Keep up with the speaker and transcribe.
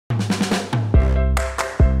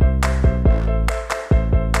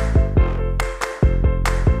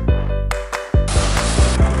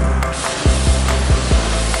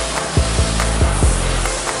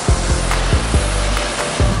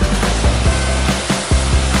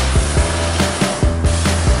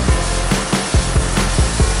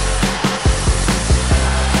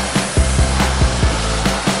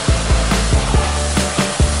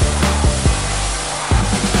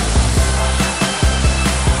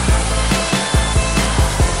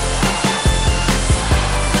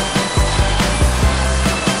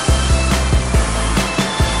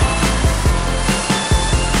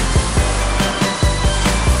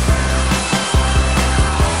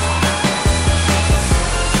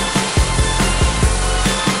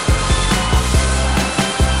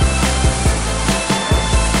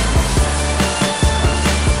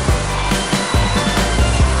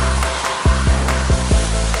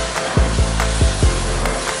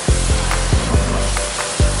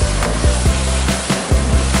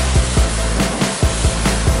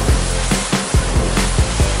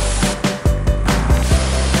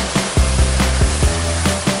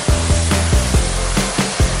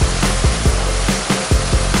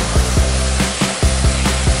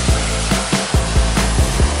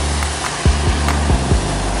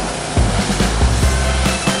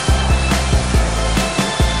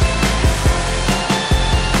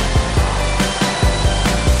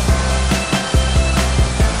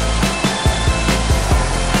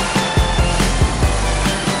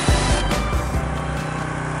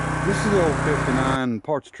line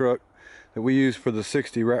parts truck that we use for the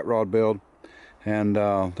 60 rat rod build, and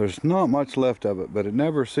there's not much left of it, but it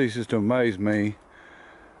never ceases to amaze me,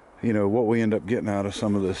 you know, what we end up getting out of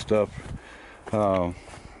some of this stuff.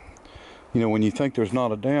 You know, when you think there's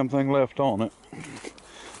not a damn thing left on it,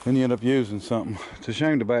 then you end up using something. It's a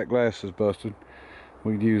shame the back glass is busted.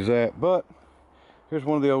 We'd use that. But here's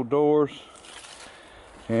one of the old doors,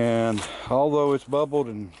 and although it's bubbled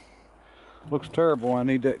and looks terrible, I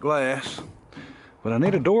need that glass. But I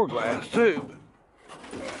need a door glass too.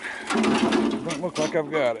 Don't look like I've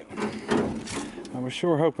got it. I was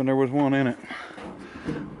sure hoping there was one in it.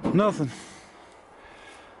 Nothing.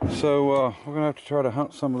 So we're gonna have to try to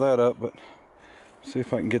hunt some of that up, but see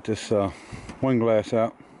if I can get this wing glass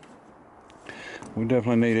out. We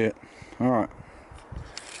definitely need it. All right.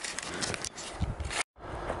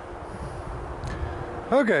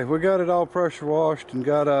 Okay, we got it all pressure washed and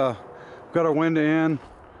got our window in,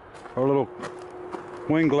 our little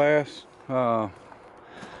wing glass.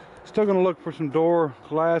 Still gonna look for some door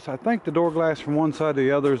glass. I think the door glass from one side to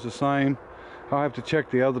the other is the same. I'll have to check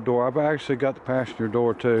the other door. I've actually got the passenger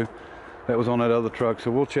door too. That was on that other truck, so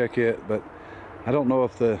we'll check it. But I don't know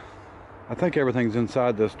if I think everything's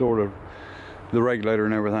inside this door, to the regulator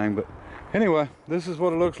and everything. But anyway, this is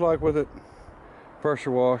what it looks like with it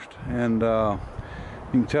pressure washed, and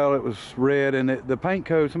you can tell it was red. And the paint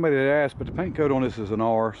code, somebody had asked, but the paint code on this is an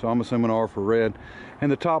R, so I'm assuming R for red. And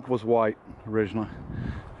the top was white originally,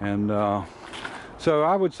 and so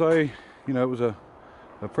I would say, you know, it was a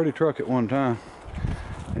pretty truck at one time.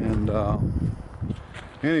 And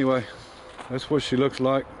anyway, that's what she looks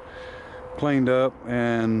like, cleaned up,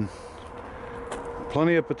 and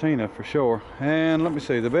plenty of patina for sure. And let me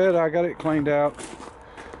see, the bed, I got it cleaned out,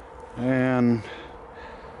 and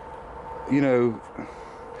you know,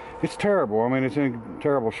 it's terrible. I mean, it's in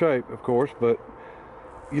terrible shape, of course, but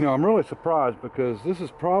you know, I'm really surprised, because this is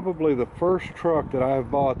probably the first truck that I've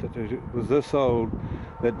bought that was this old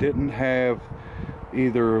that didn't have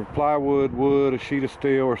either plywood, wood, a sheet of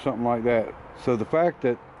steel, or something like that. So the fact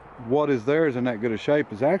that what is there is in that good a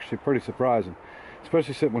shape is actually pretty surprising,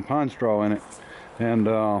 especially sitting with pine straw in it. And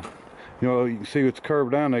you know, you can see it's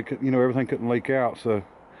curved down. You know, everything couldn't leak out. So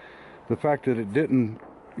the fact that it didn't,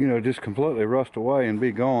 you know, just completely rust away and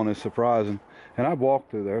be gone is surprising. And I've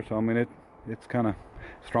walked through there, so I mean, it's kind of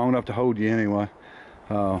strong enough to hold you anyway.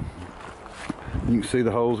 You can see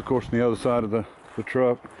the holes, of course, on the other side of the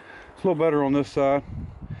truck. It's a little better on this side.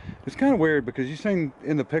 It's kind of weird, because you've seen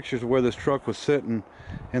in the pictures of where this truck was sitting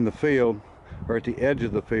in the field, or at the edge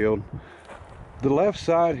of the field, the left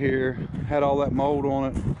side here had all that mold on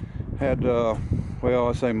it. Had well,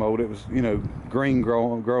 I say mold, it was, you know, green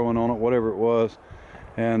growing on it, whatever it was.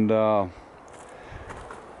 And the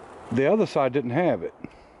other side didn't have it.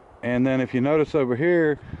 And then if you notice over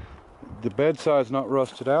here, the bedside's not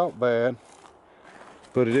rusted out bad,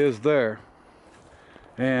 but it is there.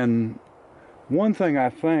 And one thing,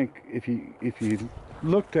 I think, if you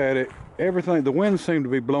looked at it, everything, the wind seemed to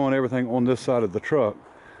be blowing everything on this side of the truck,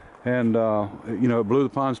 and you know, it blew the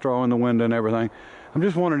pine straw in the window and everything. I'm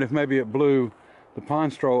just wondering if maybe it blew the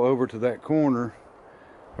pine straw over to that corner,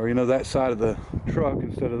 or you know, that side of the truck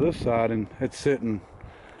instead of this side, and it's sitting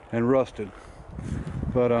and rusted.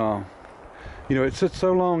 But you know, it sits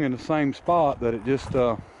so long in the same spot that it just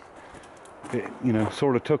it, you know,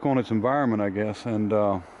 sort of took on its environment, I guess, and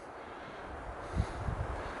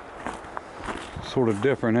sort of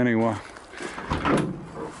different anyway.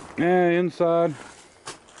 And inside,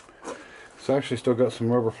 it's actually still got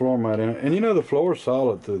some rubber floor mat in it, and you know, the floor is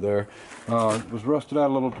solid through there. It was rusted out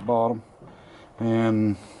a little at the bottom,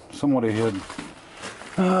 and somebody had,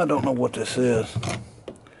 I don't know what this is.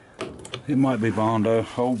 It might be Bondo,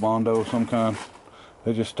 old Bondo of some kind.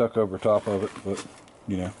 They just stuck over top of it, but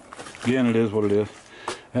you know, again, it is what it is.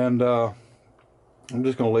 And I'm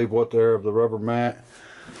just going to leave what there of the rubber mat.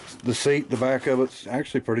 The seat, the back of it's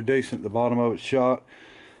actually pretty decent. The bottom of it's shot.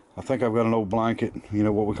 I think I've got an old blanket, you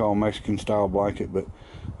know, what we call a Mexican style blanket, but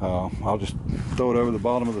I'll just throw it over the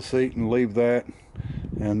bottom of the seat and leave that.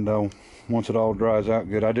 And once it all dries out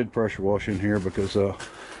good, I did pressure wash in here because you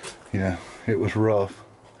know, it was rough.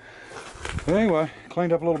 But anyway,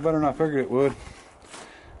 cleaned up a little better than I figured it would.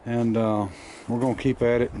 And we're going to keep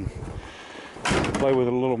at it and play with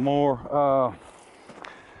it a little more.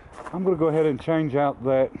 I'm going to go ahead and change out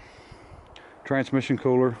that transmission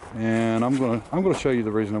cooler, and I'm going to show you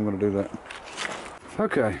the reason I'm going to do that.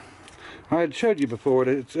 Okay, I had showed you before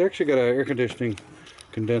that it's actually got an air conditioning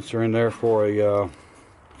condenser in there for a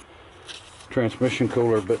transmission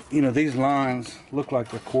cooler, but you know, these lines look like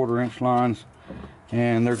they're 1/4 inch lines,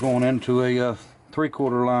 and they're going into a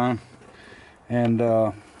 3/4 line. And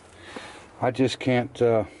I just can't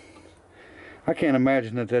I can't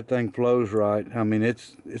imagine that that thing flows right. I mean,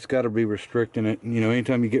 it's got to be restricting it. You know,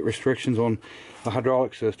 anytime you get restrictions on a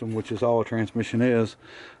hydraulic system, which is all a transmission is,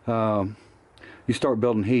 you start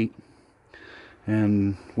building heat,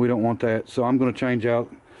 and we don't want that. So I'm going to change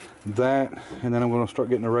out that, and then I'm going to start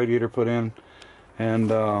getting the radiator put in,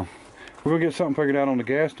 and we're going to get something figured out on the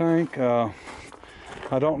gas tank.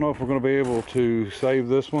 I don't know if we're going to be able to save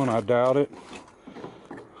this one. I doubt it.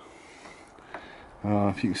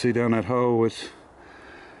 If you can see down that hole, there's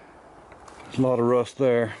a lot of rust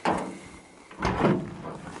there.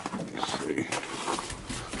 Let's see.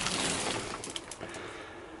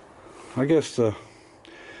 I guess you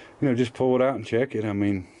know, just pull it out and check it. I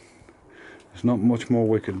mean, there's not much more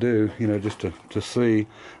we could do, you know, just to see.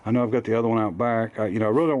 I know I've got the other one out back. You know, I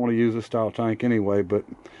really don't want to use this style tank anyway, but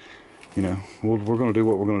you know, we're going to do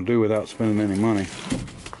what we're going to do without spending any money.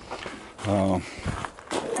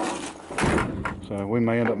 So we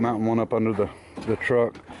may end up mounting one up under the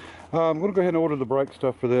truck. I'm going to go ahead and order the brake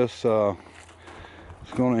stuff for this.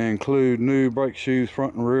 It's going to include new brake shoes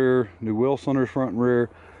front and rear, new wheel cylinders front and rear,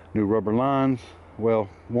 new rubber lines. Well,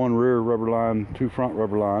 one rear rubber line, two front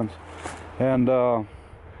rubber lines. And we'll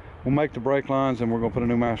make the brake lines, and we're going to put a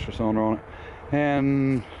new master cylinder on it.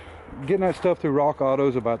 And getting that stuff through Rock Auto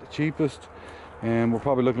is about the cheapest. And we're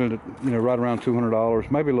probably looking at, you know, right around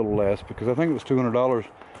 $200, maybe a little less, because I think it was $200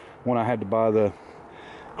 when I had to buy the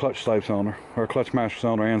clutch slave cylinder, or clutch master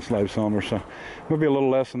cylinder and slave cylinder. So maybe a little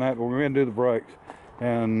less than that, but we're going to do the brakes,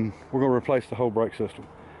 and we're going to replace the whole brake system,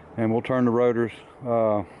 and we'll turn the rotors,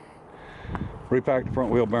 repack the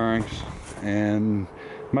front wheel bearings, and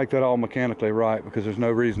make that all mechanically right, because there's no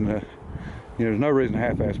reason to, you know, there's no reason to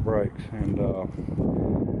half-ass brakes. And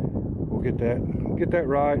we'll get that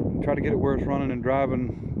right, try to get it where it's running and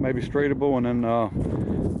driving, maybe straightable, and then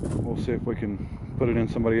we'll see if we can put it in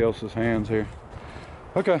somebody else's hands here.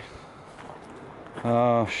 Okay,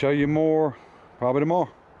 show you more probably tomorrow.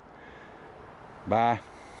 Bye.